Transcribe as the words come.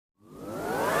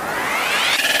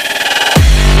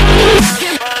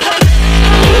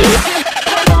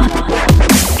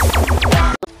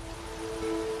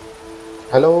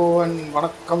Hello and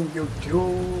வணக்கம்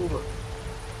YouTube.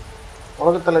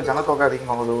 உலகத்தில் ஜனத்தொகை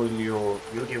அதிகமாகுதோ இல்லையோ,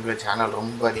 யூடியூப்பில் சேனல்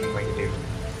ரொம்ப அதிகமாகிட்டே இருக்கு.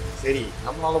 சரி,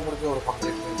 நம்மளால் முடிஞ்ச ஒரு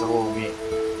பங்கேற்று தருவோமே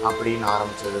அப்படின்னு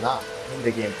ஆரம்பித்தது தான் இந்த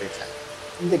கேம் பிளே சேனல்.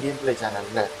 இந்த கேம் பிளே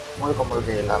சேனலில்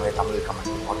முழுக்க எல்லாமே தமிழ்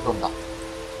கமெண்ட் மட்டும்தான்.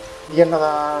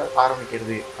 என்னதான்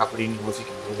ஆரம்பிக்கிறது அப்படின்னு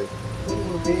யோசிக்கும்போது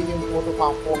ஒரு கேம் போட்டு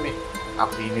பார்ப்போமே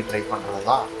அப்படின்னு ட்ரை பண்ணுறது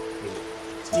தான் இது.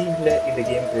 ஸ்டீமில் இந்த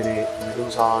கேம் பேர்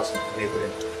மெடூசா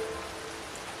லேபிரின்த்.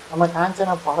 நம்ம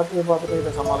காஞ்சனா படத்தையே பார்த்துட்டு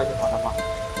இதை சமாளிக்க மாட்டோமா,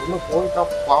 உள்ளே போயிட்டா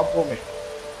பார்ப்போமே.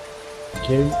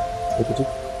 கேம் எடுத்துட்டு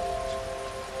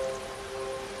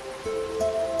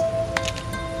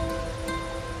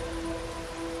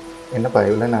என்னப்பா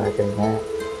இவ்வளோ நடக்கிறீங்க?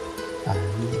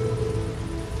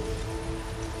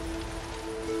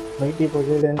 Mighty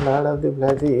position லாடாவது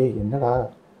பிளாஸி. என்னடா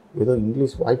ஏதோ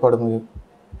இங்கிலீஷ் வாய்ப்பாடு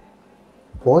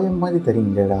போயம் மாதிரி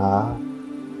தெரியுங்களேடா.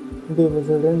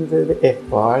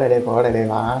 போடலே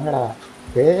வாங்கடா,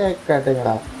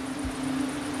 காட்டுங்கடா.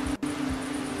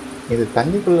 இது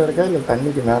தண்ணிக்குள்ளே இருக்கா இல்லை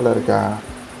தண்ணிக்கு மேலே இருக்கா?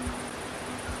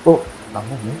 ஓ,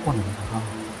 நம்ம மூவ் பண்ணுங்களா?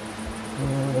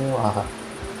 ஆஹா,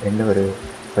 என்ன ஒரு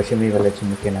பசுமை வளர்ச்சி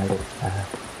முக்கிய நாடு.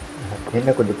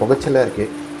 என்ன கொஞ்சம் புகைச்சலாக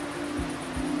இருக்குது.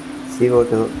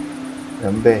 CO2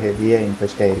 ரொம்ப ஹெவியாக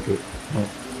இன்ட்ரெஸ்ட் ஆகிருக்கு.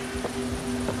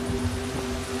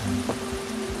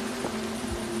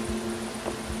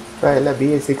 இப்போ எல்லாம்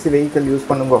BS6 வெஹிக்கிள் யூஸ்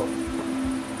பண்ணுங்க.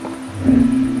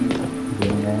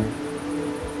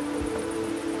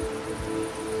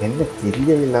 என்ன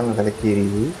தெரிய இல்லாமல் விளக்கேறி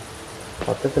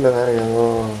பக்கத்தில் வேறு ஏதோ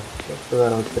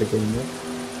வேறு வச்சுருக்கீங்க.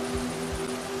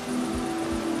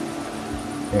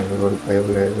 ஒரு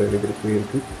பயவில் எழுதிருக்கு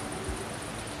இருக்கு.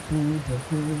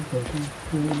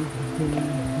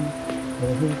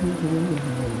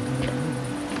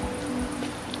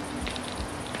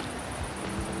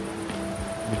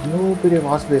 இவ்வளோ பெரிய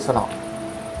வாஷ் பேசனா,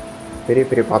 பெரிய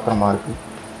பெரிய பாத்திரமாக இருக்குது.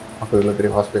 அப்போ இவ்வளோ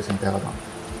பெரிய வாஷ் பேசன் தேவை தான்.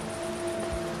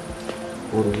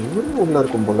 ஒரு ஊர் உள்ளே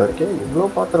இருக்கும் போல இருக்கே, இவ்வளோ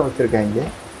பாத்திரம் வச்சுருக்காங்க.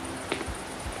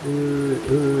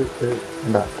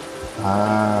 ஏண்டா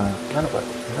என்னென்ன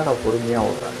பார்த்து என்னடா பொறுமையாக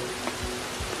ஓடுறாங்க.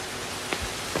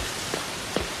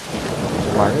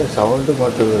 மழை சவுண்டு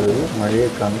மட்டும் வருது, மழையை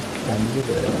கஞ்சி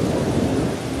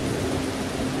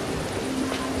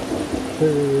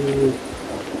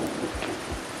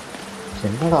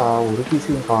என்னடா ஒரு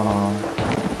பீஸையும் காணோம்.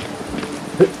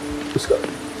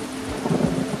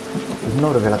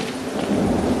 இன்னொரு விளக்கு.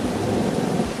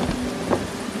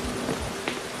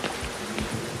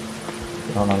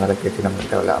 விளக்கு வச்சு நம்ம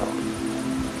கிட்ட விளையாடுறோம்.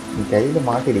 நீ கையில்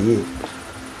மாட்டிடி.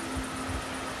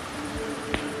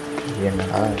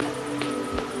 என்னடா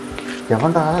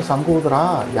எவன்டா சங்கு ஊதுறா?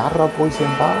 யாரா போய்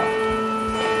சேர்ந்தா?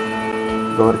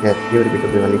 இவர்கிட்ட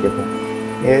போய் வழி கேட்போம்.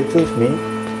 சூஸ் மீ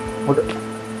முட்டு.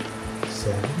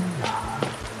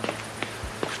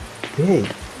 ஏய்,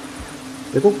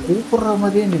 ஏதோ கூப்பிடுற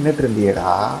மாதிரியே நின்றுட்டு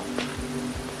இருந்தியடா.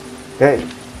 ஏய்,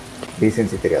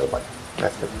 டீசென்சி தெரியாத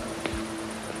பாட்டு.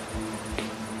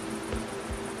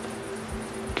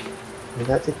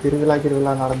 ஏதாச்சும்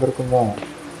திருவிழா நடந்திருக்குமோ?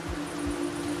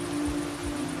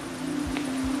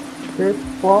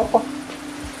 பாப்பா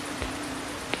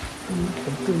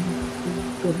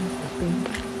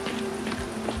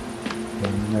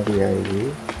என்னடியாயி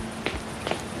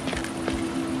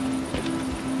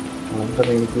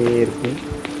ஒன்றரைக்கே இருக்கு.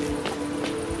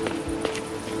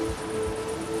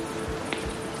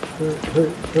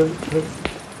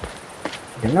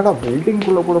 என்னடா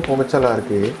பில்டிங்குள்ள கூட புகைச்சலா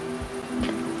இருக்கு.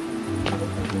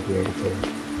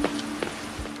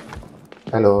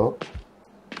 ஹலோ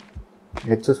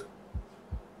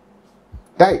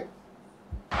டாய்,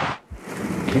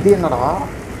 இது என்னடா?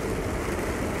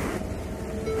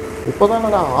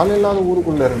 இப்போதானடா ஆள் இல்லாத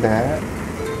ஊருக்குள்ள இருந்தேன்.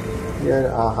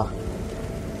 ஆஹா,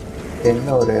 என்ன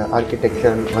ஒரு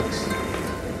ஆர்கிடெக்சரல் ஒர்க்ஸ்.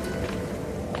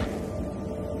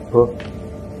 ஓ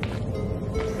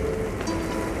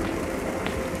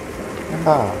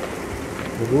ஏண்டா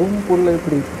ரூமுக்குள்ள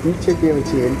இப்படி தீச்சட்டியை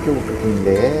வச்சு எரிக்க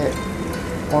விட்டுருக்கீங்களே,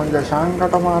 கொஞ்சம்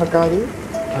சாங்கட்டமாக இருக்காது?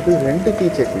 அது 2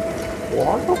 தீச்சட்டி,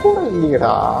 ஓட்ட கூட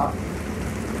இல்லையடா.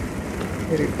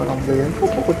 சரி, இப்போ நம்ம எங்கே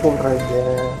போக சொல்கிறாங்க?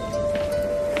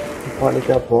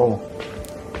 குவாலிட்டியா போக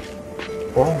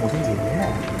முடியலையே.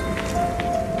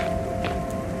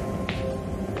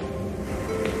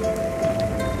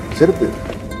 செருப்பு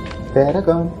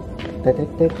பேரகம்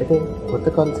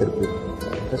ஒத்தக்கால் செருப்பு.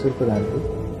 இந்த செருப்பு தான் இருக்குது.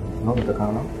 இன்னொன்று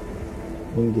காணும்.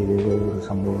 இங்கே ஒரு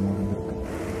சம்பவம் நடந்திருக்கு.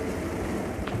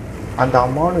 அந்த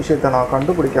அமானுஷத்தை நான்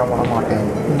கண்டுபிடிக்காம விட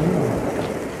மாட்டேன்.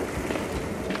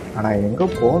 ஆனால் எங்கே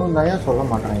போகணுன்னாயா சொல்ல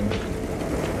மாட்டாங்க.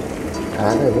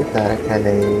 கதவு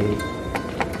திறக்கலை.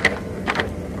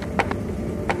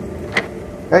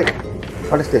 ஏய்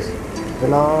What is this? The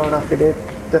Lord of the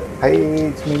Death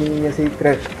hides me a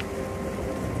secret.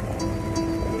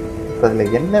 இப்போ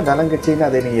அதில் என்ன விளங்குச்சின்னு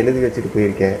அதை நீ எழுதி வச்சுட்டு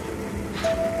போயிருக்க.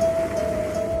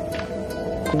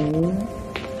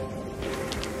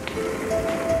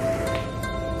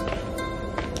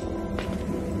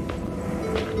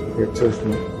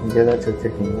 இங்கே ஏதாச்சும்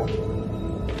வச்சுருக்கீங்களா?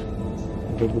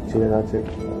 குச்சி ஏதாச்சும்.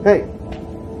 ஹே,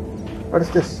 வாட்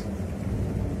இஸ் திஸ்?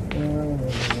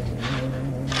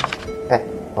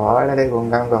 பாடலே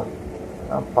உங்காங்க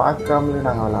நான் பார்க்காமலே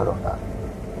நாங்கள் விளாடுவோம்டா.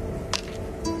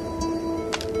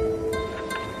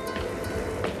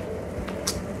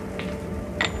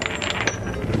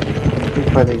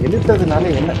 இப்போ அதை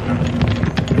இழுத்ததுனால என்ன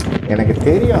எனக்கு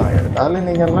தெரியும். இருந்தாலும்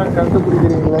நீங்கள்லாம்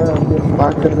கண்டுபிடிக்கிறீங்களே அப்படின்னு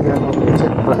பார்க்கறதுக்காக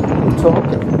செக்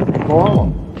பண்ண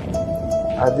போவோம்.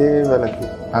 அதே விளக்கு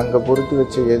அங்கே பொறுத்து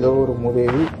வச்சு ஏதோ ஒரு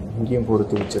மூதேவி இங்கேயும்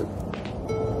பொறுத்து வச்சிருக்கு.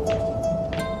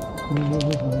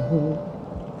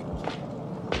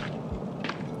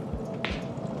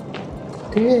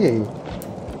 டேய்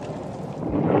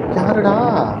யாருடா?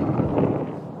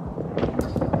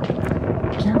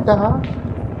 ஏன்டா?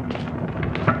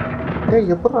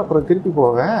 டேய் எப்படி அப்புறம் திருப்பி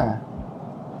போவேன்?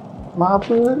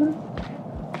 மாப்பு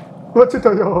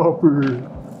வச்சுட்டாயா? ஆப்பு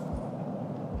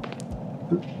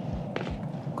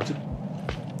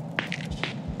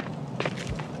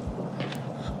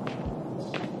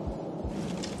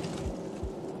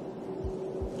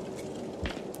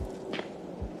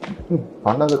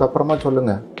பண்ணதுக்கு அப்புறமா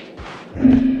சொல்லுங்க.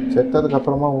 செத்ததுக்கு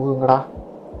அப்புறமா ஊதுங்கடா.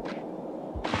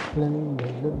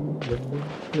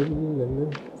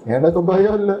 எனக்கு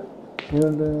பயம் இல்லை.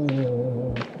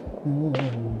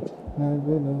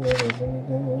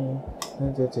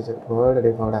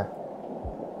 போடடி போட.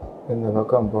 இந்த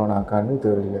பக்கம் போனா கண்ணு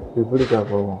தெரியல. இப்படிக்கா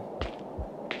போவோம்.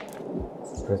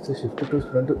 Shift to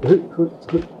front.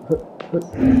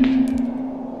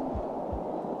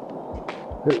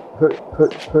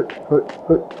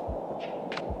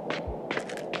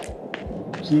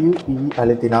 QE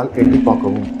அழுத்தினால் எட்டி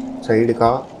பார்க்கவும். சைடுக்கா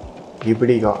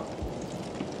இப்படிக்கா.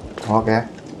 ஓகே,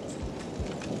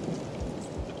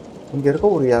 இங்கே இருக்க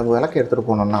ஒரு விளக்கு எடுத்துகிட்டு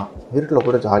போனோம்னா இருட்டில்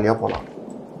கூட ஜாலியாக போகலாம்.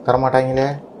 தரமாட்டாங்களே,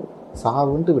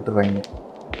 சாவுன்ட்டு விட்டுருவாங்க.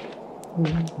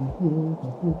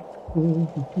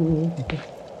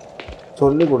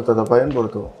 சொல்லி கொடுத்ததை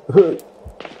பயன்படுத்துவோம்.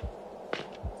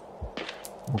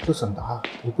 முட்டு சந்தா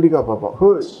இப்படிக்கா பாப்பா.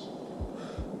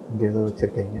 இங்கே ஏதோ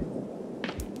வச்சுருக்கீங்க.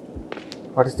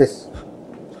 What is this?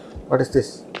 What is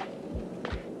this?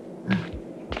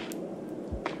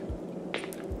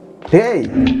 டேய்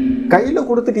கையில்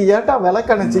கொடுத்துட்டு ஏட்டா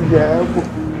விளக்கு அணைச்சிங்க?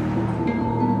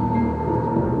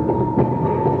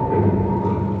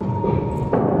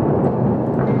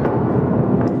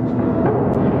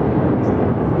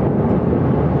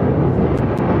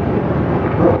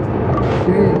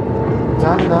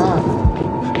 யாருடா?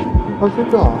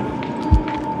 அசுட்டா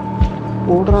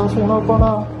ஓடுறா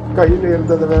சோனாப்பானா. கையில்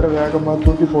இருந்ததை வேற வேகமாக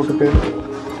தூக்கி போட்டுட்டு.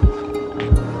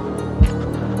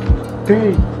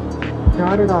 டேய்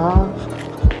யாருடா?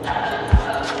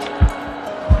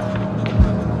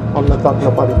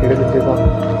 பள்ளத்தாக்கில் பாதி கிடக்கிட்டுதான்.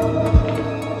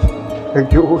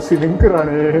 ஐயோ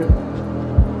சிலிங்கிறானே.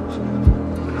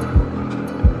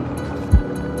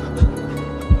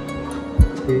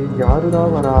 டேய் யாருடா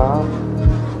வரா?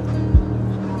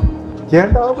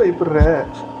 ஏன்டா பயப்படுற?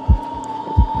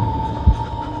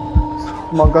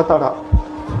 மங்காத்தாடா.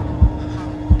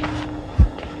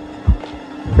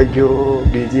 ஐயோ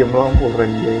பிஜிஎம்லாம்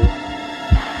போடுறீங்க.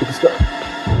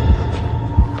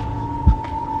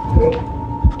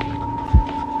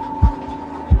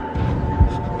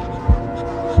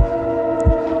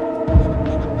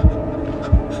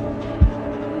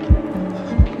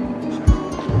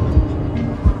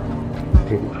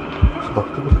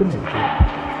 பக்கு பக்குன்னு இருக்கு.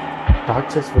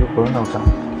 Torches will burn out.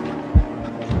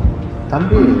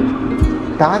 தம்பி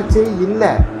டார்ச்சே இல்லை,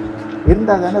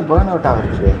 இருந்தால் தானே பேர்ன் அவுட்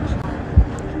ஆகுது.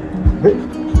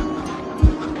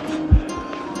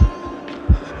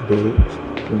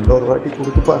 இன்னொரு வாட்டி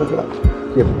கொடுத்து பாருங்களா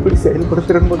எப்படி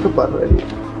செயல்படுத்துறேன்னு மட்டும் பாருறாரு.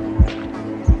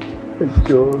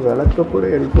 ஐயோ விளக்க கூட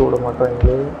எடுக்க விட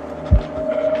மாட்டாங்க.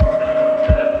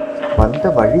 வந்த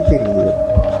வழி தெரியுது.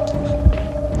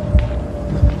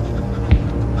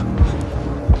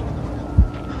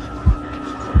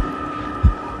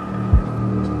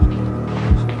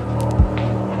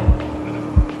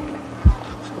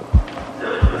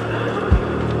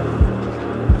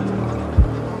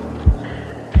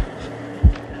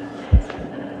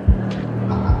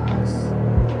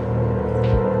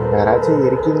 யாராச்சும்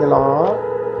இருக்கீங்களா?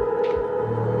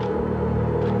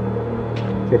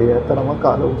 தெரியாதனமா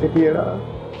காலை விட்டுட்டியடா.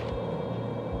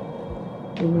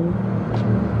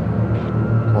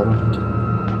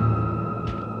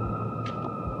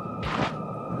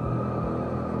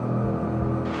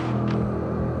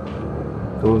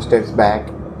 2 steps back.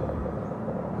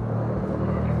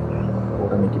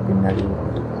 உடனேக்கு பின்னாடி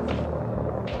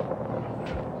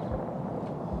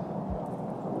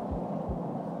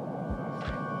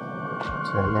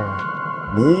சரி,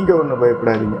 நீங்க ஒன்றும்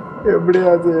பயப்படாதீங்க.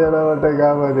 எப்படியாச்சும் ஏழாவட்ட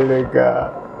காப்பாத்திடுக்கா.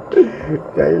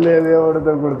 கையில் எதையோ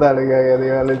ஒருத்த கொடுத்தாடுங்க,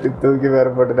 எதையோ அழைச்சி தூக்கி வேற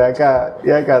போட்டுட்டாக்கா.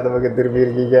 ஏக்கா அந்த பக்கம் திரும்பி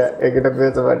இருக்கீங்க, என்கிட்ட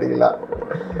பேச மாட்டீங்களா?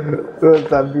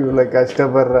 தம்பி உள்ள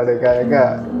கஷ்டப்படுறாடுக்கா. ஏக்கா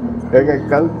எங்க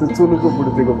கழுத்து சுணுக்கு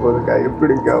பிடிச்சிக்க போதுக்கா.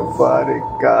 எப்படிக்கா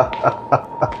பாருக்கா.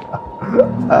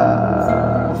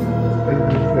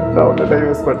 நான் உன்ன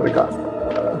யூஸ் பண்றேக்கா.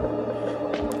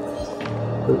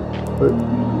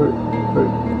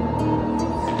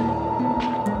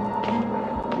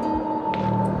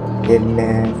 என்ன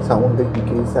சவுண்டு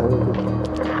இன்க்ரீஸ் ஆகுது?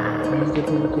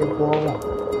 போவோம்.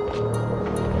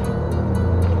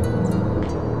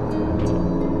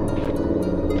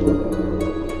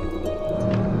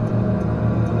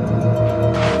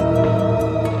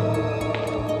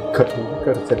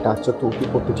 கிடைச்ச டாச்சை தூக்கி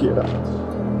போட்டுட்டியடா.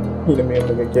 இனிமே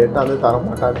எனக்கு கேட்டாலும் தர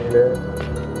மாட்டானுங்களே.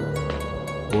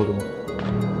 போதும்.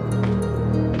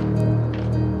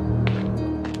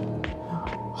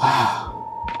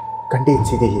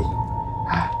 கண்டிச்சிடி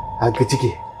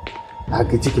அகிச்சிக்கு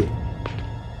அகிச்சிக்கு.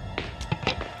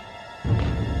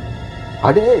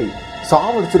 அடே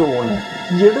சாவடிச்சிருவோம் ஒன்று.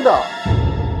 எடுடா.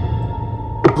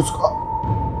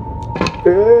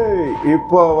 ஏய்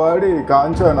இப்போ வாடி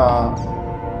காஞ்சனா.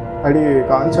 அடி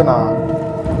காஞ்சனா.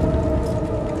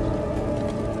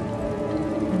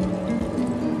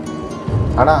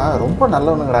 ஆனா ரொம்ப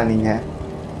நல்லவனுங்கடா நீங்க.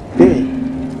 டேய்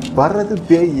வர்றது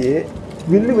பேயே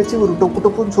வில்லு வச்சு ஒரு டொப்பு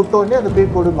டொப்புன்னு சுட்டோடனே அந்த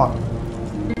பேய் போடுமா.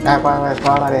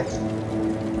 பாடாடே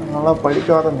நல்லா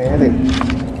படிக்காத மேலே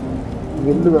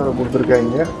வில்லு வேலை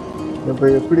கொடுத்துருக்காங்க. இப்போ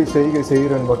எப்படி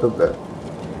செய்கிறேன்னு மட்டும்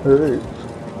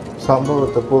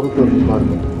சம்பவத்தை பொறுத்து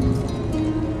பாருங்க.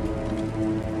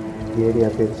 ஏரியா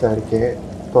பெருசாக இருக்கே,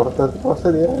 துரத்துறதுக்கு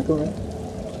வசதியாக இருக்குங்க.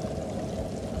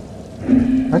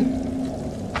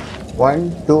 1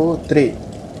 2 3.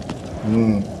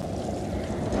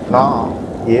 நான்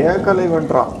ஏகலை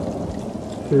வென்றான்.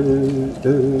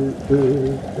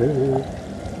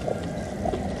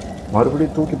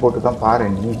 மறுபடியும் தூக்கி போட்டு தான் பாரு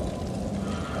நீ.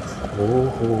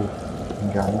 ஓஹோ,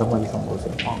 இங்க அந்த மாதிரி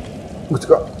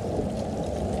சம்பவம்.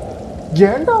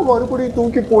 ஏண்டா மறுபடியும்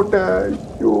தூக்கி போட்ட?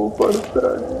 ஐயோ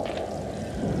படுத்துறாங்க.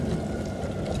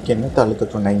 என்ன தழுக்க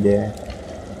சொன்னீங்க?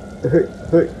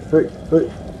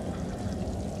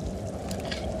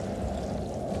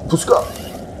 புஷ்கா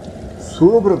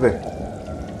சூப்பர் பே.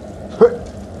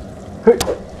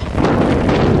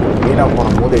 வீணா போன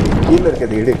போது கீழே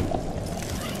இருக்கிறது எடு.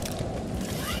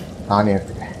 நானே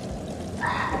எடுத்துக்கிறேன்.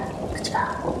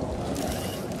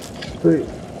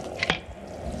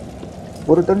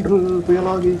 ஒரு தன்று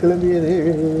புயலாகி கிளம்பியதே.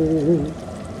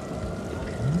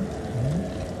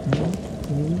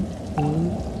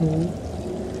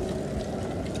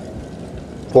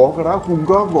 போகடா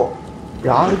குங்காங்கோ.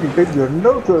 யாருக்கிட்ட என்ன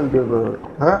சொல்றது?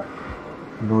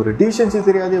 இன்னொரு டீசன்சி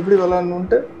தெரியாது எப்படி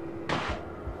விளாடணுன்ட்டு.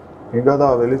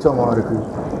 எங்கதான் வெளிச்சமா இருக்கு.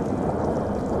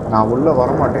 நான் உள்ள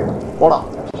வரமாட்டேன். போடா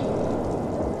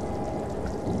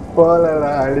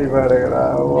போலடா. அடிபாடுகிறா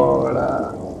போடா.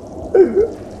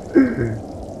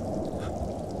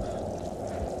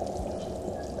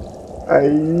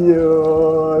 ஐயோ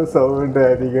சவுண்ட்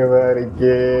அதிகமா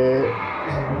இருக்கே.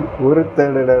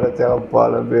 ஒருத்தட நினைச்சா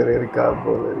பல பேர் இருக்கா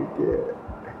போல இருக்கே.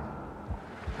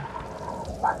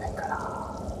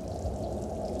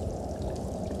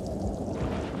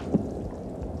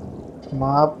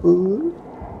 மாப்பு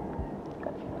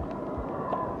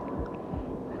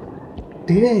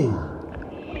டேய்.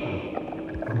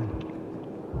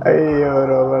 ஐயோ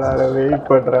ரொம்ப நேரம் வெயிட்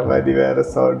பண்ற மாதிரி வேற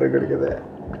சவுண்டு கொடுக்குது.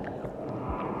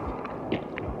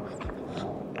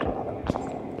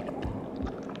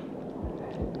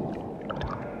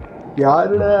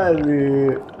 யாருடா அது?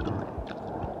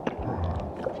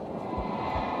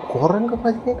 குரங்கு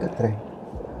மாதிரியே கத்துறேன்.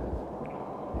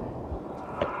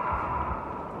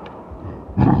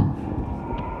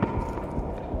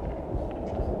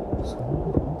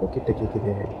 ரொம்ப கிட்ட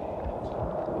கேக்குது.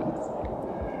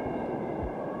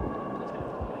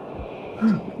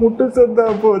 முட்டு சந்தா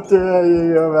போச்சு.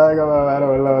 ஐயோ வேகமா வேற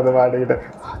வெள்ள வந்து மாட்டிக்கிட்டேன்.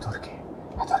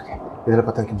 இதுல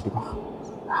பத்த வைக்க முடியுமா?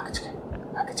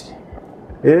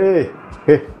 ஏய்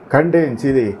ஏ கண்டேன்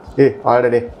சீதி.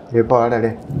 ஆடடே எப்போ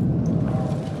ஆடடே.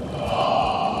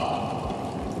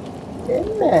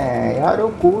 என்ன யாரோ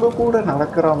கூட கூட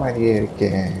நடக்கிற மாதிரியே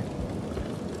இருக்கேன்.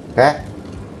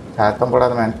 சாத்தம்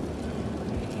போடாத மேன்.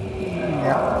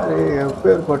 யாரு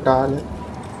எப்பேற்பட்ட ஆளு?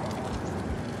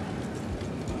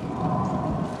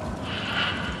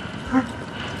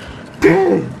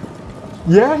 டேய்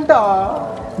ஏன்டா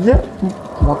ஏன்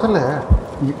முதல்ல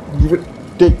இவ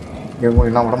டேய்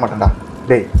நான் விட மாட்டேன்டா.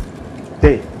 டேய்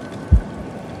டேய்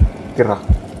கிரா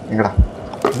எங்கடா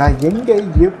நான் எங்கே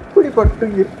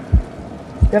எப்படிப்பட்டு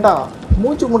ஏண்டா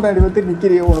மூச்சு முன்னாடி வந்து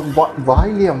நிற்கிறிய உனக்கு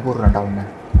வாயிலே அம்புடுறேன்டா உன்னை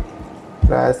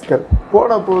ராஸ்கல். போட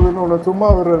போகுதுன்னு உன்னை சும்மா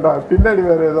விடுறேன்டா. பின்னாடி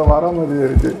வேறு ஏதோ வர மாதிரி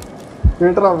இருக்கு.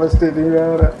 விட்றா ஃபஸ்ட்டு நீ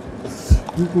வேற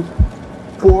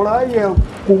போடா என்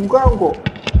குங்காங்கோ.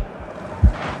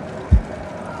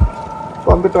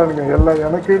 வந்துட்டானுங்க எல்லாம்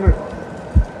எனக்குன்னு.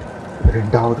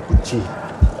 ரெண்டாவது குச்சி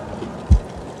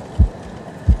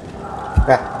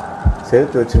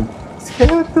சேர்த்து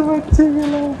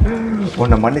வச்சுங்களா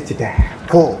உன்னை மன்னிச்சிட்டேன்.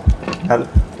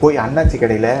 போய் அண்ணாச்சி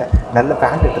கடையில் நல்ல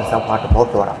பேண்ட் ட்ரெஸ்ஸாக பாட்டு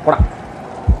போட்டு வரா போடா.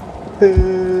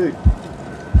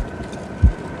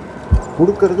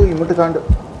 கொடுக்கறதும் இம்மட்டுக்காண்டு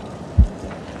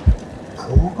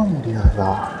போக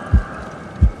முடியாதா?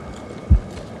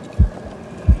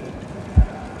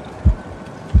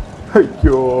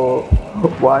 ஐயோ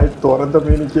வாய் திறந்த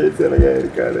மீனுக்கே சிலையா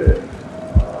இருக்காரு.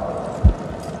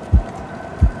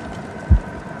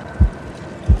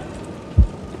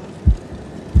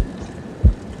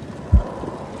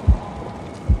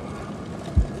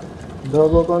 இந்த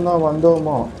பக்கம் தான்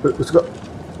வந்தோமோ.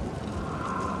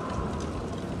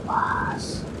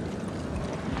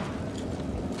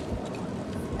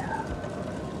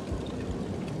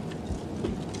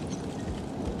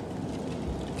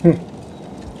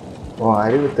 உன்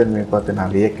அறிவுத்தன்மையை பார்த்து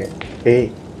நான் வியக்கேன். ஏய்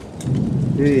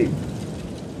ஏய்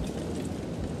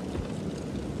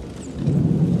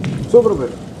சூப்பர்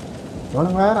பேர்.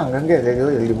 இவனுங்க வேறு அங்கங்கே எதையோ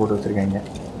எழுதி போட்டு வச்சுருக்காங்க.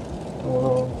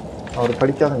 அவர்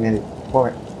படிக்காத மாரி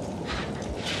போவேன்.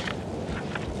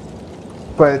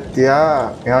 பத்தியா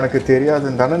எனக்கு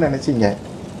தெரியாதுன்னு தானே நினச்சிங்க.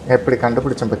 எப்படி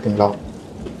கண்டுபிடிச்சேன் பார்த்தீங்களா?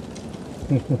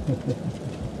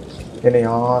 என்னை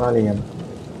யாராலையும்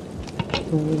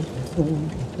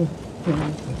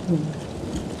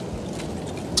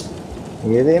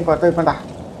எதையும் பார்த்து வைப்பேன்டா.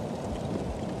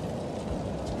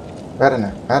 வேற என்ன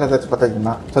வேற ஏதாச்சும் பார்த்து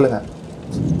வைக்கணுமா சொல்லுங்க.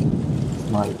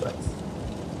 ஸ்மால் பாக்ஸ்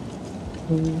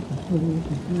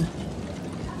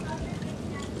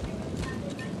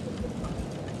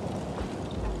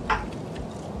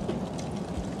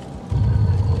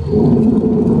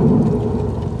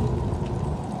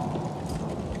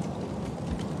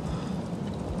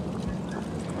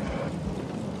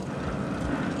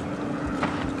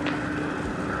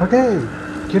அடே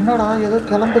என்னடா ஏதோ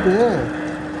கிளம்புது.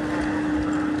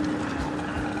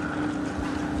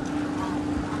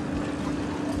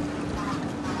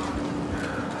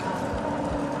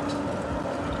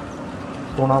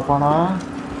 போனா போனா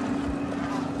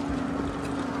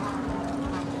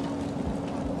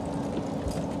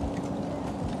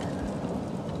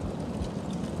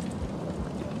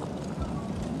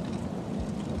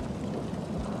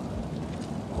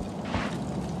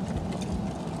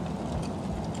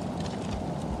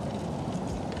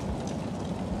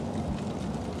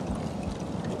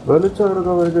வெளிச்சம்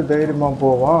இருக்க வரைக்கும் தைரியமாக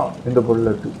போவான் இந்த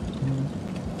புல்லட்டு.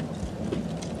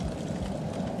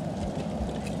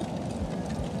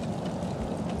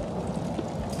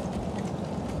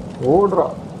 ஓடுறா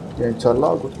என்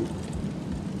சல்லா குட்டி.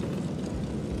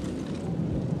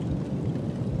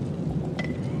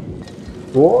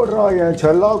 ஓடுறா என்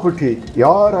செல்லா குட்டி.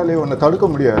 யாராலையும் உன்னை தடுக்க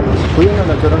முடியாது.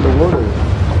 புயல திரண்டு ஓடு.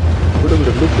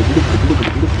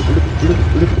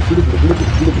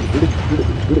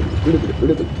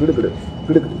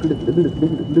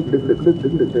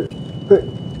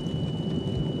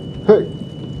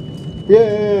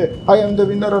 I am the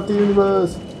winner of the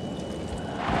universe.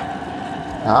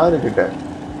 யாருக்கிட்ட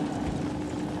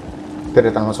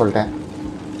தெரியாதனமா சொல்லிட்டேன்.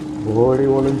 ஓடி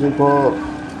ஒளிஞ்சுக்கோ.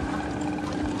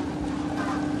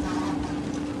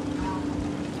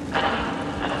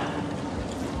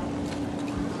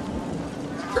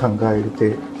 கங்காயிடுத்து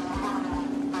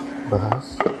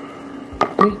பஸ்.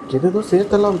 எதோ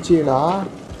சேர்த்தெல்லாம் வச்சியடா.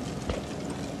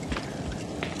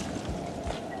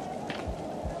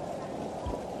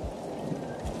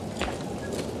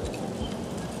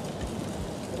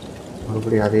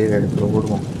 மறுபடியும் அதே இடத்துல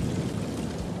ஓடுவோம்.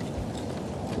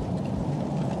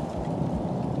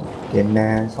 என்ன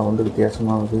சவுண்டு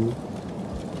வித்தியாசமாகுது?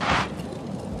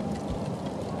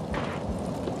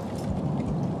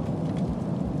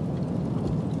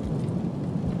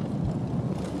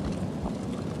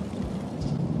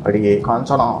 அடியே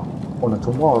காஞ்சனா உன்னை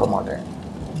சும்மா விட மாட்டேன்.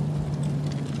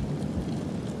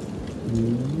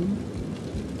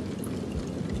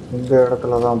 இந்த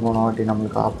இடத்துல தான் போன வாட்டி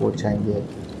நம்மளுக்கு ஆப்பு வச்சாங்க.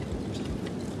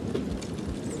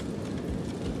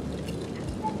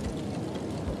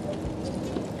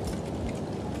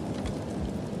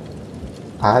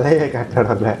 அதே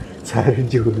கட்டடம்ல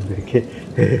சரிஞ்சு விழுந்திருக்கேன்.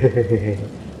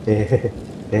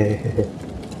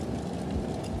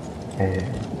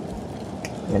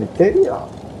 எனக்கு தெரியும்.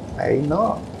 I know.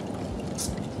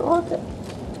 ஓகே.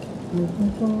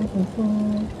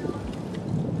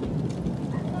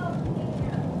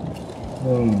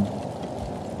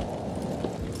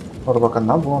 ஒரு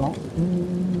பக்கம்தான் போகணும்.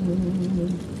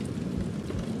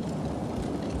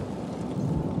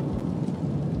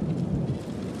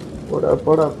 போடா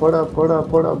போடா போடா போடா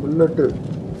போடா புல்லட்டு.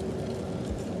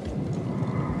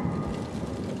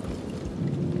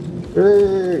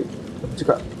 ஏய்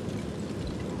வச்சுக்கா.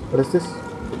 What is this?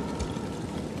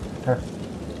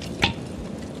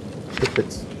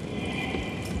 Snippets.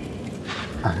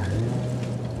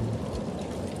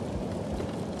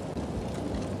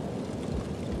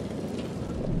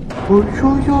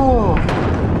 ஐயோ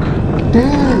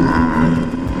டேய்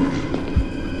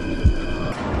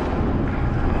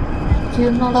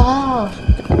என்னடா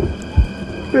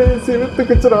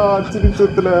சிறுத்துக்குச்சுடா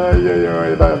சிரிச்சத்துல. ஐயோ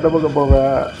நான் எந்த பக்கம்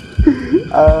போவேன்?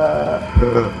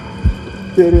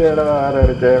 சரி இடம் வேற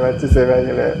இருக்கேன் வச்சு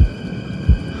செய்வாங்களே.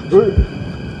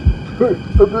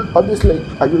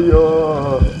 ஐயோ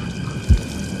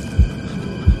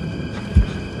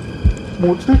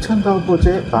முட்டு சந்தா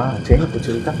போச்சு. செயின்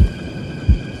பிடிச்சிருக்கா.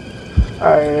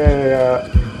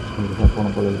 போன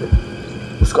போல இருக்கு.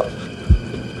 உஸ்கா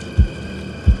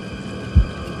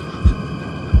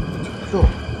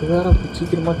வேற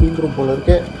சீக்கிரமா தீந்துரும் போல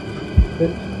இருக்கே.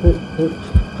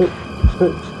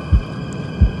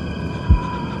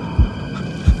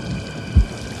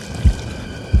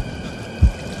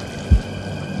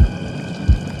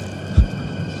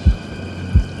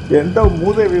 எந்த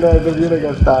மூதை வீடா இந்த வீடை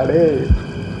கட்டாடே.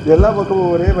 எல்லா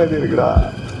பக்கமும் ஒரே மாதிரி இருக்குடா.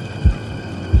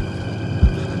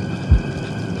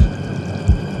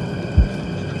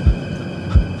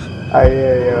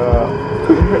 ஐயோ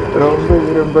ரொம்ப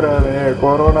விரும்புறானே.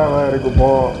 கொரோனாவா இருக்குமோ?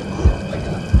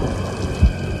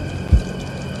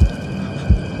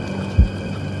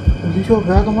 ஐயோ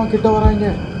வேகமா கிட்ட வராங்க.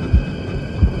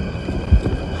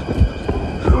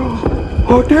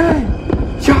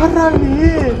 யாரா நீ?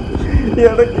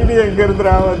 எனக்கு இனி எங்க இருந்து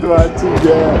வந்து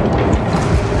வாச்சிங்க?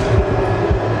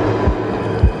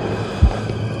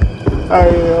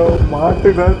 ஐயோ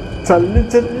மாட்டுடா சல்லி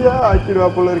சல்லியா ஆக்கிடுவா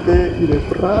போல இருக்கு. இது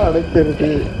எப்படா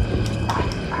அடைக்கிறது?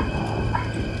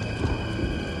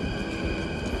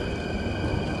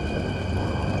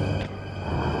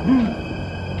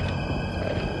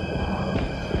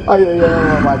 ஐயோ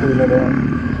மாட்டுவில்லை.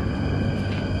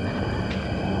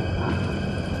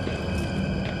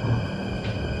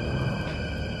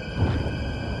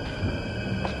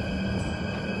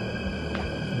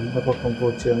 இந்த பக்கம்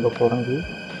போச்சு அங்க குரங்கு.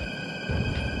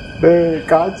 டேய்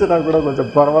காய்ச்சலா கூட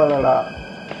கொஞ்சம் பரவாயில்லடா.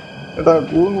 ஏடா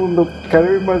கூண்டு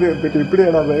கிழவி மாதிரி வந்துட்டு இப்படி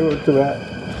ஏடா பயம் வச்சுவேன்.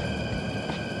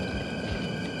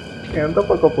 எந்த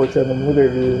பக்கம் போச்சு அந்த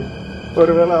மூதேவி?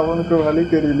 ஒருவேளை அவனுக்கு வழி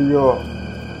தெரியலையோ?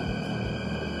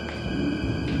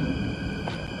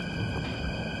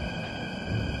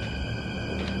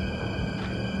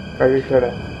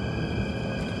 கழிக்கடை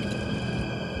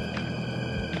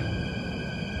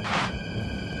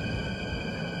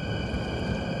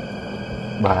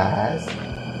Mas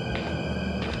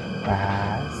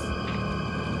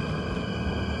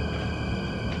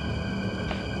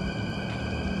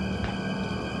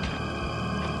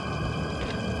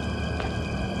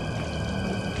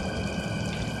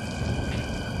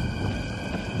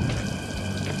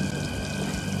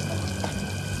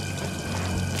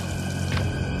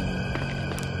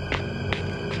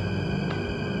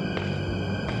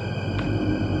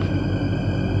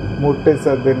முட்டை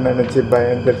சதுன்னு நினைச்சு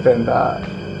பயந்துட்டேன்டா.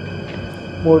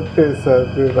 முட்டை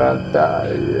சது வேட்டா.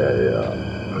 ஐயோ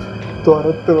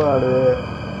துரத்துவாடு.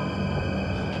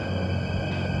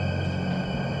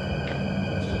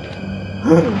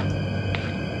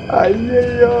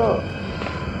 ஐயோ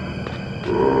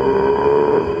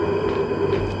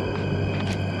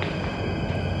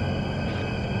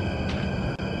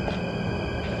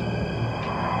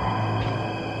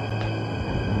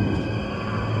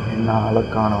என்ன ஆளை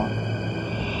காணோம்.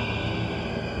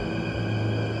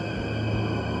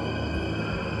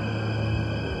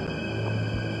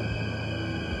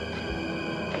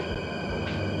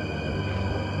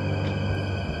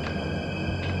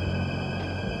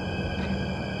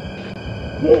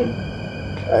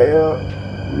 ஐயோ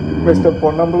மிஸ்டர்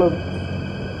பொன்னம்பலம்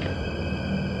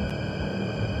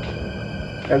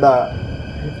ஏடா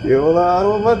எவ்வளோ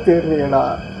ஆர்வமா தேடுறியடா.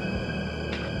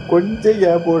 கொஞ்சம்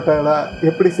ஏன் போட்டாடா.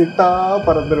 எப்படி சிட்டா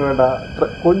பறந்துருவேடா.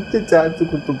 கொஞ்சம் சான்ஸ்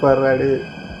கொடுத்து பாடுறாடி.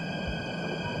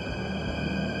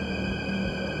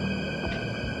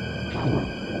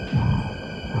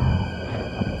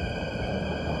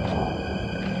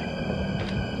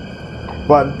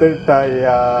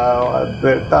 வந்துட்டாயா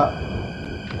வந்துட்டா.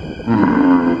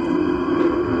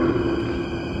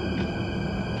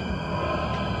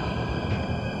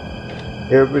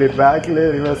 எப்படி பேக்ல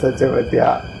ரிவர்ஸ் வச்ச பத்தியா?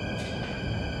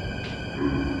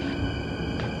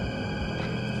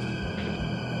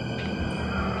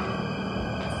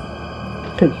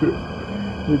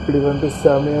 இப்படி வந்து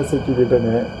செமையா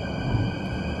சுத்திக்கிட்டேன்னு.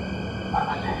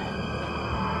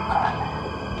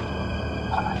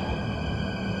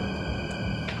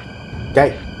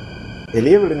 ஜாய்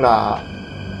வெளியே விடுங்களா.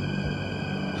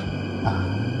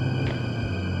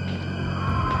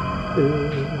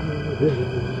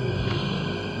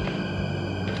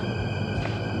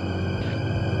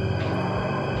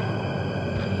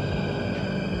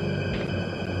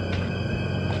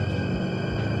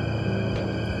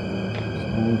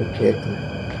 கேட்கல.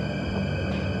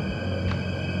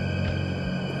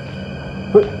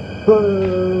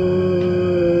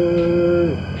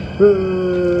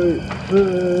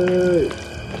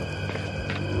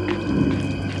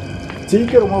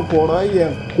 சீக்கிரமா போடா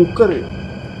என் குக்கரு.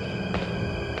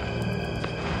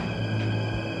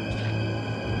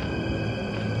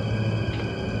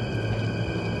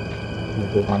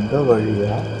 இது வந்த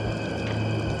வழியா?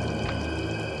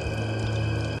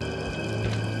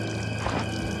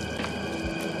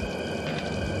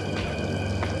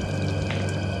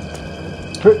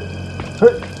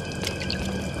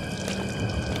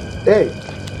 ஏய்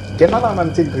என்னடா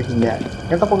நினச்சிக்கிட்டு இருக்கீங்க?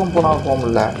 எந்த பக்கம் போனாலும் போக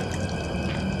முடியல.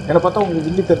 என்னை பார்த்தா உங்களுக்கு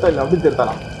இப்படி தெரித்தா இல்லை அப்படி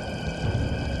தெரித்தானா?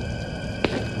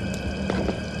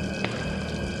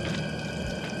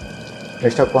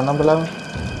 டிஸ்டர்ப் பண்ணல.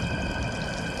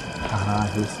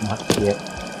 He's not here.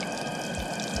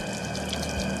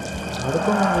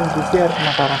 அதுக்கும் பிஸியாக இருக்க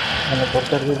மாட்டாரா? என்னை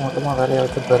பொறுத்த வரைக்கும் மொத்தமாக வேலையை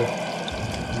வச்சுருப்பாரு.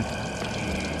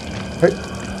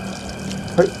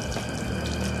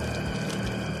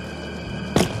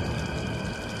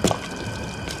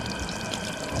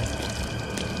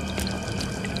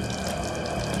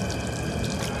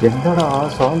 என்னடா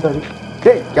சவுண்ட் அடி?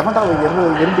 டேய் எவன்டா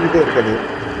இருந்துக்கிட்டே இருக்குது.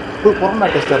 போய் கொரோனா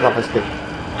டெஸ்ட் எடுறா ஃபஸ்ட்டு.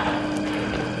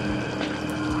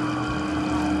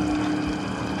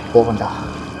 போகண்டா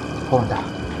போகண்டா.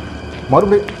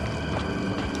 மறுபடியும்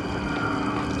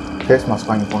ஃபேஸ் மாஸ்க்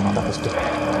வாங்கி போகணும்டா ஃபஸ்ட்டு.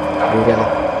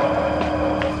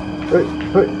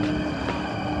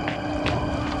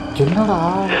 என்னடா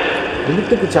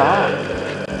இழுத்துக்குச்சா?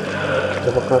 இந்த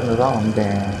பக்கம் இருந்து தான்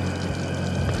வந்தேன்.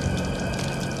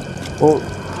 ஓ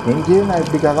எங்கேயும் நான்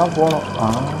இப்படிக்கா தான் போகணும்.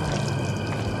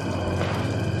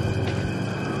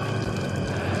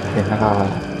 என்னடா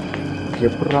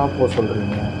எப்படா போக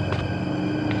சொல்கிறீங்க?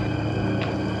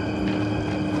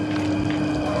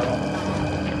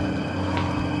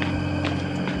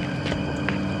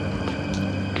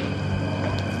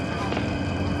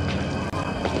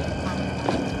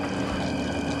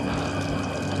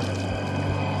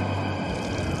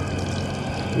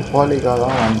 இப்பாலிக்கா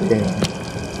தான் வந்தேன்.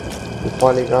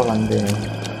 அப்பாலிக்காக வந்தேன்.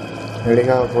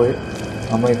 வெளிக்காக போய்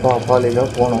நம்ம இப்போ அப்பாலிக்காக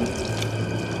போகணும்.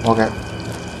 ஓகே.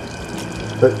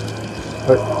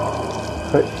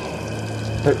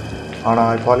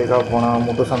 ஆனால் அப்பாலிக்காக போனால்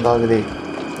முட்டு சந்தாகுதே.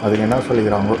 அதுக்கு என்ன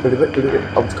சொல்லிக்கிறாங்க?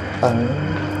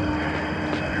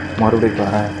 மறுபடியும்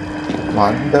வரேன்.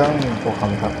 வந்தேன்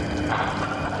போகாம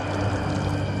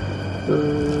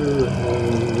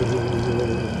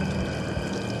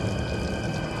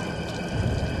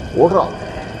ஓடுறான்.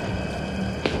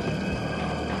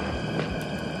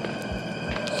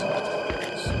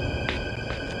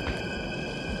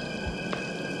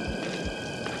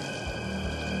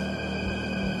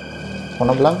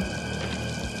 Ponablang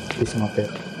is not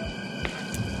there.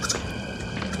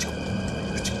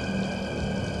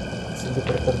 Sini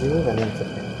berterview kalian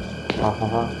cerita.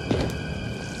 Hahaha.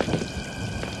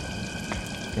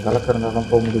 Kalau karena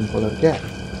kamu mungkin polar क्या?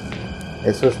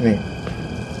 Excuse me.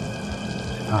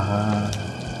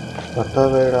 पता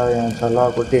बेड़ा यहाँ चला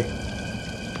कुटी.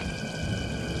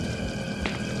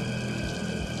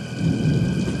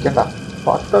 क्या?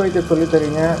 पता है कि सोली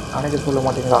तरीने आने के सोलो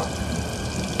माटिंगा.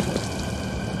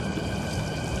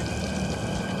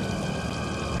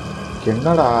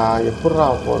 என்னடா எப்படா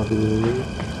போறது?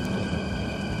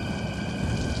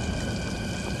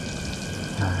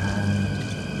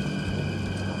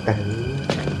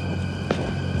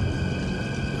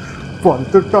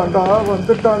 வந்துட்டான்டா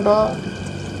வந்துட்டான்டா.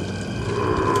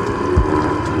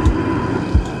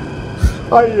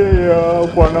 ஐயோ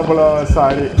பொண்ணப்பல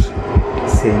சாரி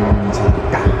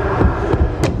செஞ்சுட்டா.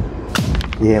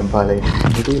 ஏன் பாலை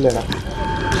முடியலடா.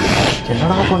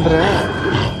 என்னடா பண்ற?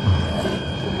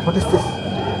 What is this?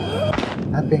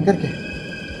 நான் இப்போ எங்கே இருக்கேன்?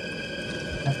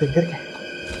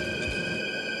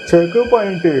 செக்கு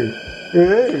பாயிண்ட்டு.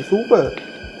 ஏய் சூப்பர்.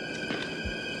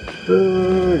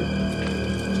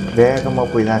 வேகமாக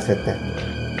போய் தான் செத்தேன்.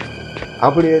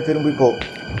 அப்படியே திரும்பி போ.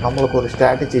 நம்மளுக்கு ஒரு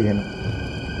ஸ்ட்ராட்டஜி வேணும்.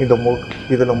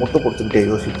 இதில் முட்டை கொடுத்துக்கிட்டே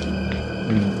யோசிப்போம்.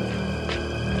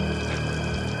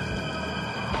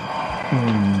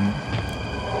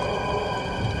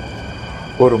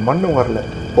 ஒரு மண்ணு வரல,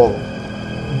 போகும்.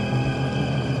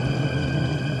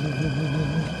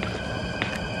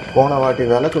 போன வாட்டி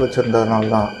விளக்கு வச்சுருந்ததுனால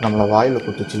தான் நம்மளை வாயில்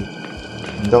குத்துச்சு.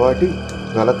 இந்த வாட்டி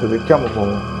விளக்கு வைக்காமல்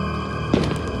போவோம்.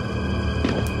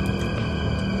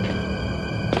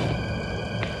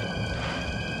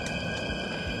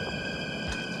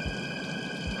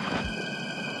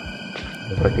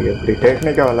 வாட்டி எப்படி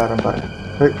டெக்னிக்காக விளாட்றேன் பாருங்க.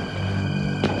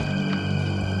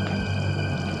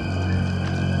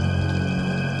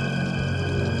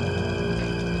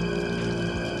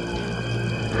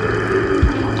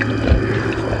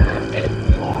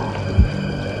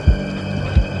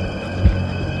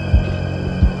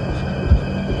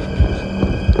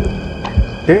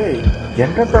 டேய்,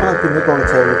 என்ன தர தின்னு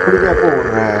தொலைச்ச, எப்படியா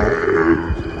போடுற?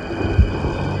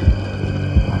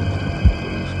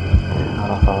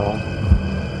 ஆஹா,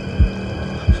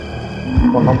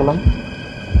 பொன்னம்பலம்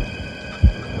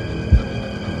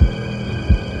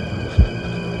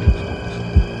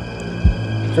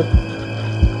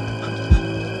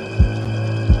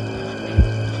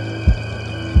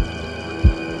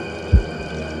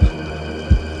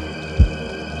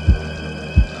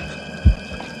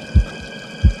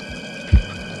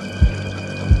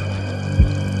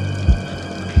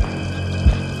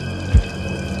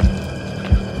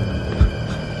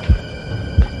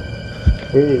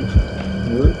ஏய்,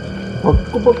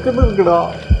 பக்கு பக்குன்னு இருக்குடா.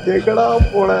 எங்கடா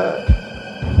போல?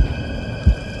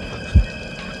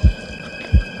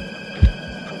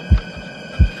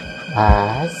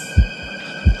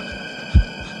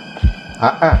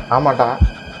 ஆமாட்டா,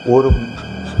 ஒரு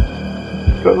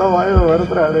வாயில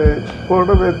வருதுறாடு,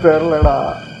 ஒன்றுமே தெரிலடா.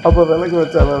 அப்போ விளக்கு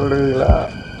வச்சால விடுவீங்களா?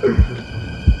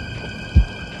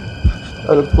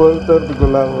 அது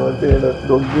பொறுத்தறதுக்குள்ள வந்து என்ன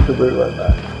தொங்கிட்டு போயிடுவாண்டா.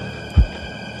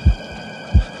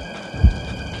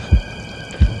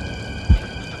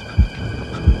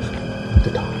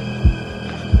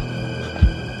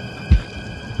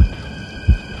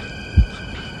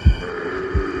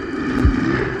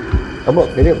 ரொம்ப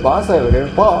பெரிய பாசா இவரு.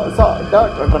 பாசா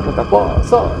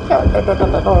பாசா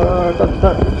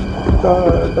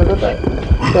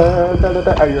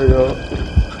ஐயோ,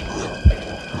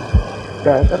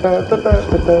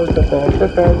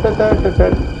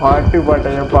 பாட்டு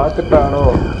பாட்டைய பார்த்துட்டானோ?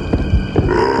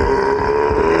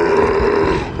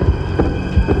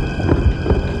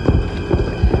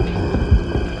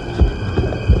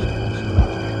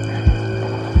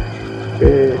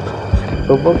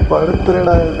 ரொம்ப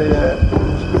படுத்துறடா என்னைய.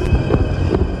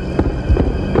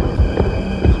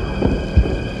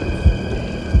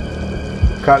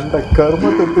 கண்ட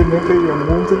கர்மத்தை தின்னுட்டு என்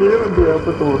மூஞ்சிலேயே வந்து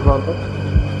ஏற்பட்டு விடுறாங்க.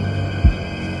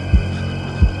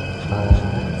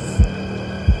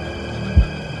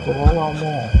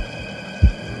 போலாமோ?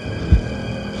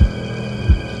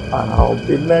 ஆனா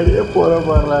பின்னாடியே போற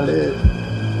பாடுறாளே.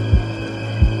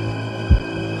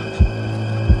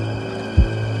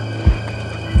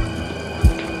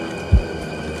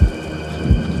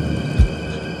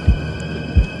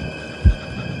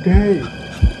 டேய்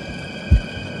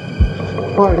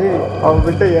பாடே,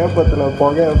 அவன்கிட்ட ஏப்பத்துல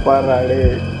புகைய பாடுறாளே.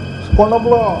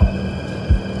 பொண்ணப்பலாம்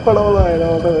படவலாம்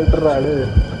என்ன விட்டுறாளே.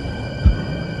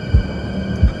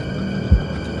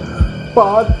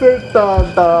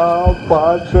 பார்த்துட்டாண்டா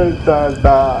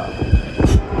பார்த்துட்டாண்டா.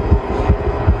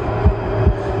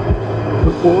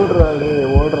 ஓடுறாளே,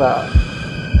 ஓடுறா.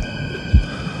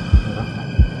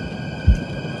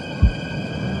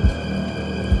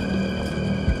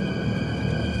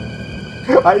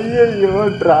 ஐயோ,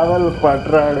 டிராவல்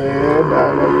பண்றாரு,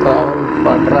 டிராவல்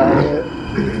பண்றாரு.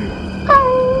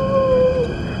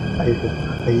 ஐயோ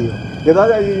ஐயோ,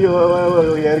 ஏதாவது ஐயோ,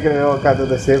 ஏற்கனவே உட்காந்து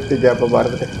இந்த சேஃப்டி கேப்பை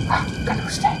மறந்துட்டேன்.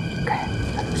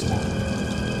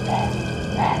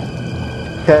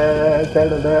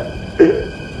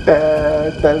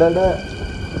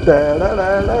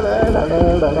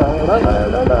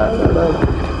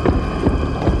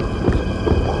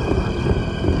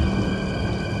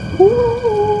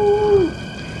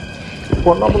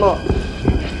 பொண்ணாமலாம்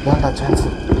ஏன்டா சான்ஸ்?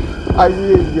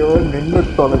 ஐயோ, நின்று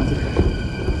தொலைஞ்சு.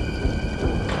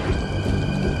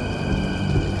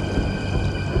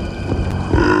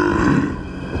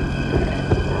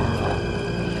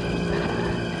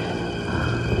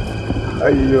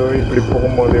 ஐயோ, இப்படி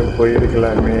போகும்போதே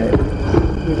போயிருக்கலாமே.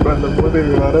 இப்போ அந்த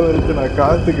உதவி வர வரைக்கும் நான்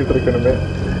காத்துக்கிட்டு இருக்கணுமே.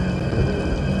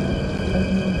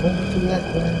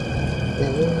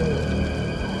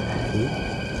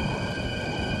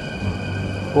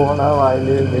 போனா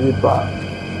வாயிலே மிதிப்பா.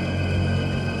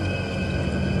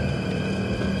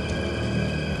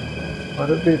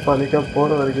 மறுபடியும் பழிக்க போற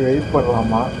வரைக்கும் வெயிட்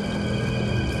பண்ணலாமா?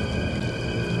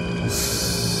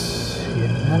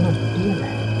 என்னால முடியல.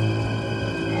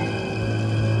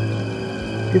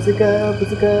 பிசுக்க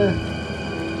பிசுக்க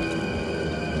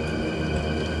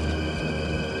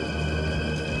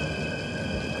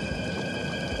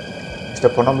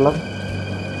மிஸ்டர் பொன்னம்பலம்.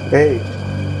 டேய்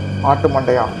ஆட்டு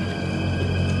மண்டையா,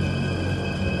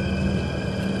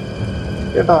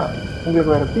 கேட்டா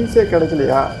உங்களுக்கு வேற பீஸே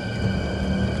கிடைக்கலையா?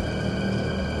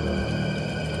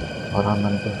 வரான்னு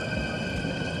நினைக்கிறேன்.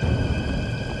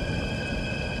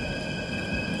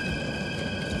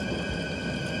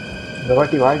 இந்த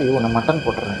வாட்டி வாடி உன்னை மட்டன்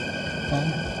போட்டுறேன்.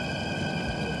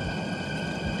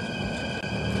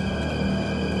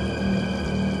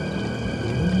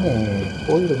 என்ன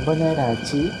போய் ரொம்ப நேரம்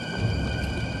ஆச்சு.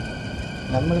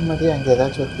 நம்மள மாதிரியே அங்கே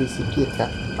ஏதாச்சும் ஒரு பீஸ் சிக்கியிருக்கா?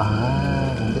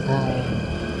 வந்துட்டா.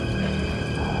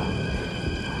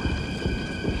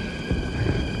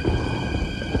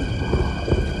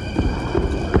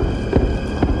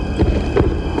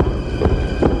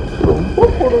 ரொம்ப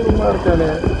கொடூரமா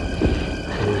இருக்கானே.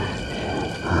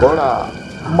 போடா,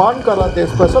 மான் கராத்தே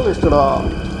ஸ்பெஷலிஸ்டடா.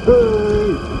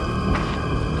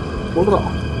 ஓடுறா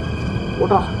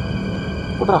ஓடுறா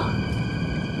ஓடுறா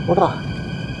ஓடுறா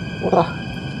ஓடுறா.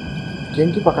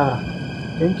 எங்கி பார்க்காதரா,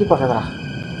 எங்கி பார்க்காதரா.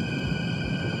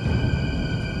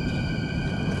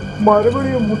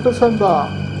 மறுபடியும் முட்டை சந்தா.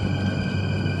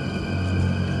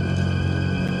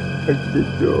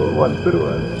 ஐயோ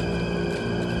வந்துருவாரு.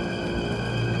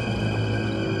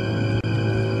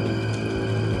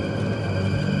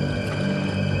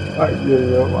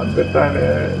 ஐயோ வந்துட்டானே.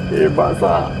 ஏ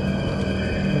பாசா,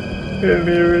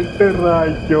 என்னை விட்டுறா.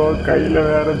 ஐயோ கையில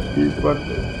வேற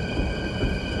தீப்பட்டு.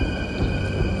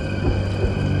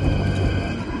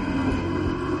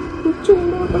 பூச்சி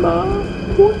விடாதடா,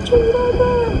 பூச்சி விடாத.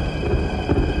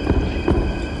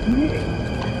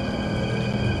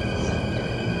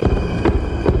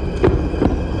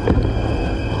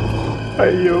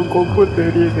 ஐயோ கொப்பு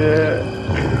தெரியுது.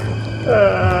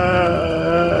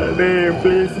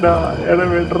 ப்ளீஸ்டா என்னை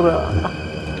விட்டுறா.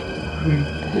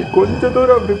 நீ கொஞ்ச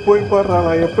தூரம் அப்படி போய் பாடுறா.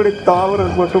 நான் எப்படி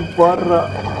தாவறது மட்டும் பாடுறா.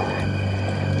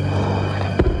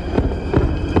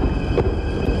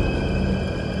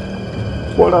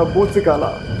 போடா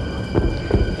பூச்சிக்காலா.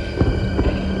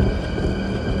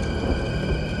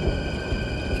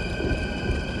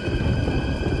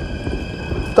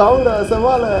 தாவுடா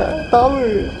செவால, தாவு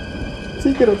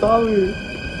சீக்கிரம் தாவு.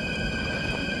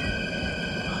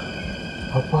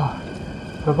 அப்பா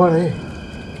அப்பா டே,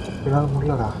 என்னால்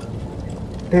முடியலடா.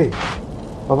 டேய்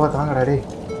பாப்பா தாங்கடா. டேய்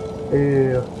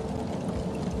ஐயோ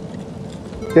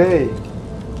டேய்,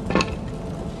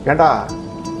 ஏண்டா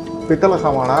பித்தளை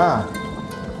சாமானா?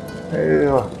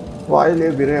 ஐயோ வாயிலே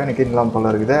பிரியாணி கிண்ணலாம்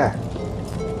போல இருக்குதே.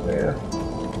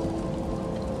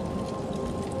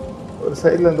 ஒரு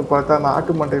சைடில் இருந்து பார்த்தா அந்த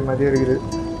ஆட்டு மண்டை மாதிரியே இருக்குது.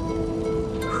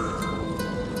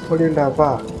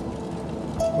 முடியலடாப்பா,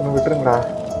 ஒன்று விட்டுருங்கடா.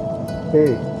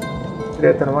 டேய்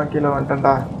தெரியாதனமா கீழே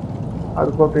வந்துட்டேன்டா.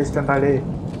 அதுப்போ பேசிட்டேன்டா. டேய்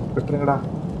விட்டுருங்கடா.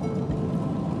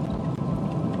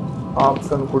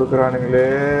 ஆப்ஷன் கொடுக்குறானுங்களே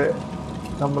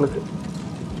நம்மளுக்கு.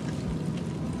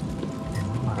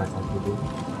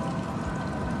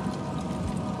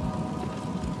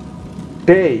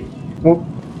 டேய்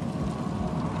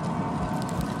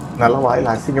நல்லா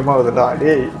வாயில் அசிங்கமாக வருதுடா.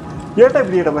 டேய் ஏட்டா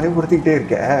இப்படி என்னை பயன்படுத்திக்கிட்டே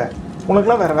இருக்க?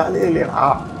 உனக்குலாம் வேற வேலையே இல்லையாடா?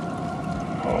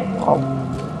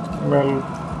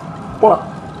 போடா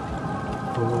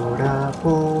போடா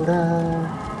போடா.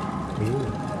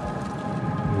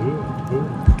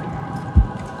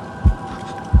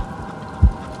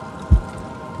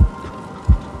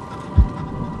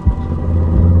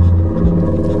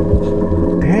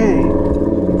 டேய்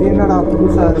இது என்னடா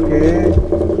புதுசா இருக்கு?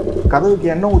 கதவுக்கு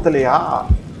எண்ணெய் ஊத்தலையா?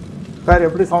 வேற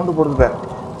எப்படி சவுண்டு போடுது பேர்?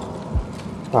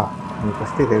 பா நீ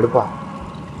ஃபஸ்ட்டு இதை எடுப்பா.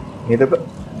 நீ இதை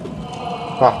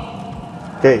பா.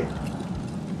 டேய்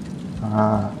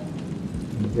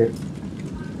டேய்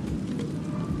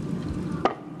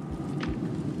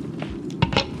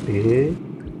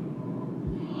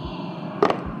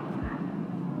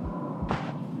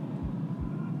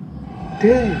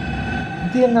டேய்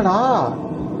இது என்னடா?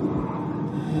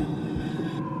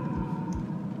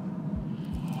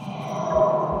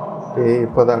 டேய்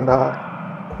இப்போதான்டா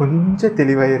கொஞ்சம்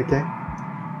தெளிவாயிருக்கேன்.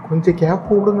 கொஞ்சம்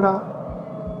கேப் விடுங்கடா.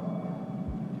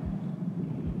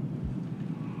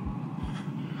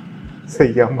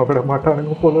 செய்யாம விட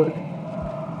மாட்டானுங்க போல இருக்கு.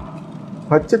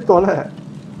 வச்சு தொலை,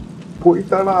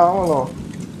 போய்த்தானே ஆகணும்.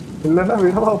 இல்லைன்னா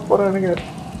விடவா போறானுங்க.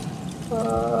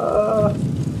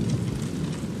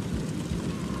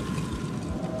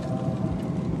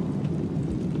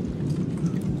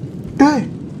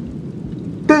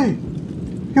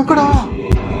 எங்கடா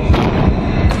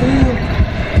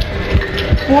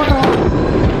போடா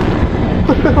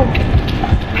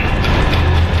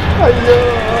ஐயோ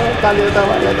தலையதான்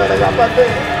வரல தர காப்பாத்து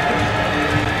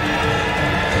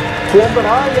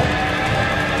போங்கடா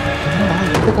என்னடா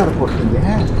எந்த காரை போட்டீங்க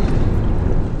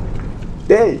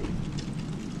டேய்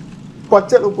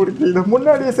பச்சளவு பொறுக்கி இதை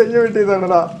முன்னாடியே செய்ய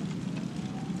வேண்டியதானடா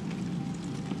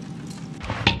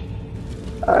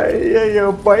ஐயோ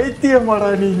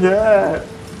பைத்தியமாடா நீங்க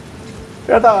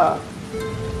கேட்டா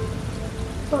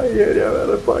ஏரியா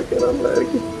வேற பார்க்கறா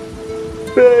இருக்கு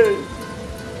டேய்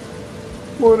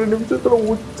ஒரு நிமிஷத்துல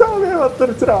உச்சாவே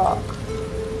வந்துருச்சுடா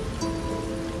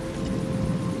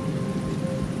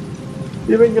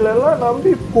இவங்களெல்லாம்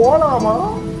நம்பி போலாமா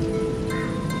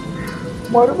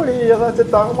மறுபடியும்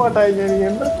ஏதாச்சும் தர மாட்டாங்க நீ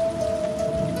என்ன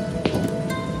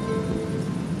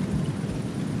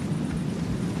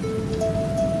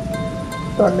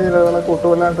தண்ணீர் அதெல்லாம் கூட்டு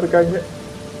விளையாண்டுருக்காங்க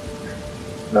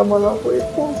நம்ம தான் போய்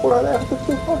போகக்கூடாத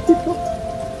இடத்துக்கு மாட்டிட்டோம்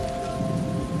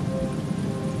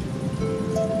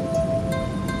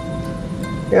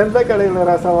எந்த கடையில்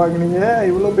ரசம் வாங்கினீங்க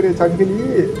இவ்வளோ பெரிய சங்கிலி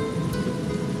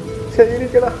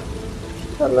செய்றீங்கடா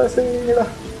நல்லா செய்வீங்கடா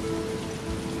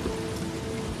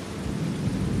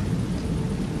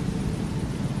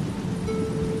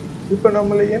இப்ப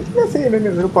நம்மள என்ன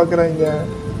செய்யணும்னு எதிர்பார்க்கறாங்க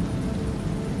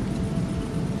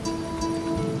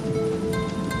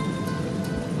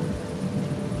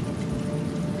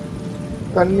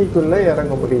தண்ணிக்குள்ள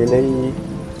இறங்க முடியலை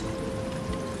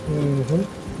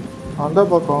அந்த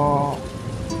பக்கம்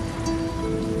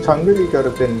சங்கிலி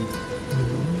கருப்பெண்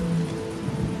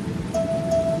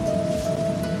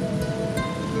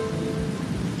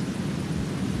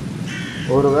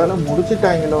ஒருவேளை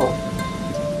முடிச்சிட்டாங்களோ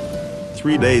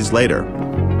 3 days later.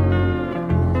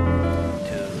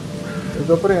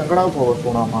 இதுக்கப்புறம் எங்கடா போக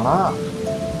போனாமாண்ணா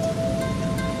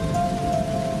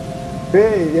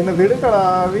டேய் என்ன விடுக்கடா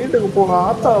வீட்டுக்கு போக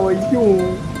ஆத்தா வைக்கும்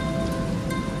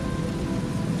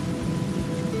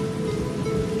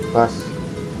பஸ்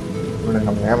இவனுக்கு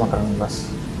நம்ம ஏமாத்துறாங்க பஸ்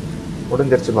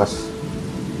முடிஞ்சிருச்சு bus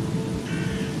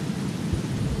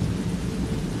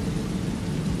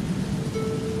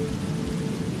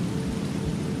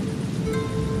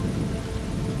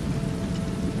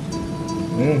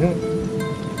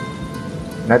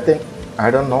nothing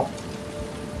I don't know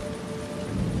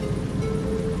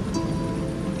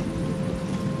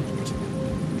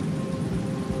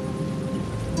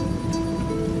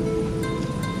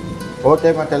okay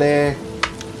மக்களே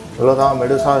இவ்வளோதான்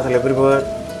மெடுசா செலிபிரிபர்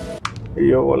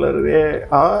ஐயோ வளருதே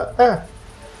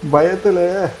பயத்தில்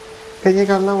கையை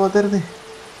காலெலாம் உதருது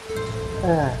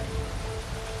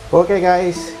ஓகே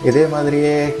காய்ஸ் இதே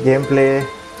மாதிரியே கேம் பிளே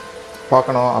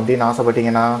பார்க்கணும் அப்படின்னு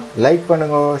ஆசைப்பட்டீங்கன்னா லைக்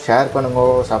பண்ணுங்க ஷேர் பண்ணுங்க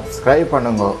சப்ஸ்கிரைப்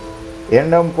பண்ணுங்க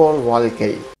எண்ணம் போல்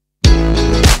வாழ்க்கை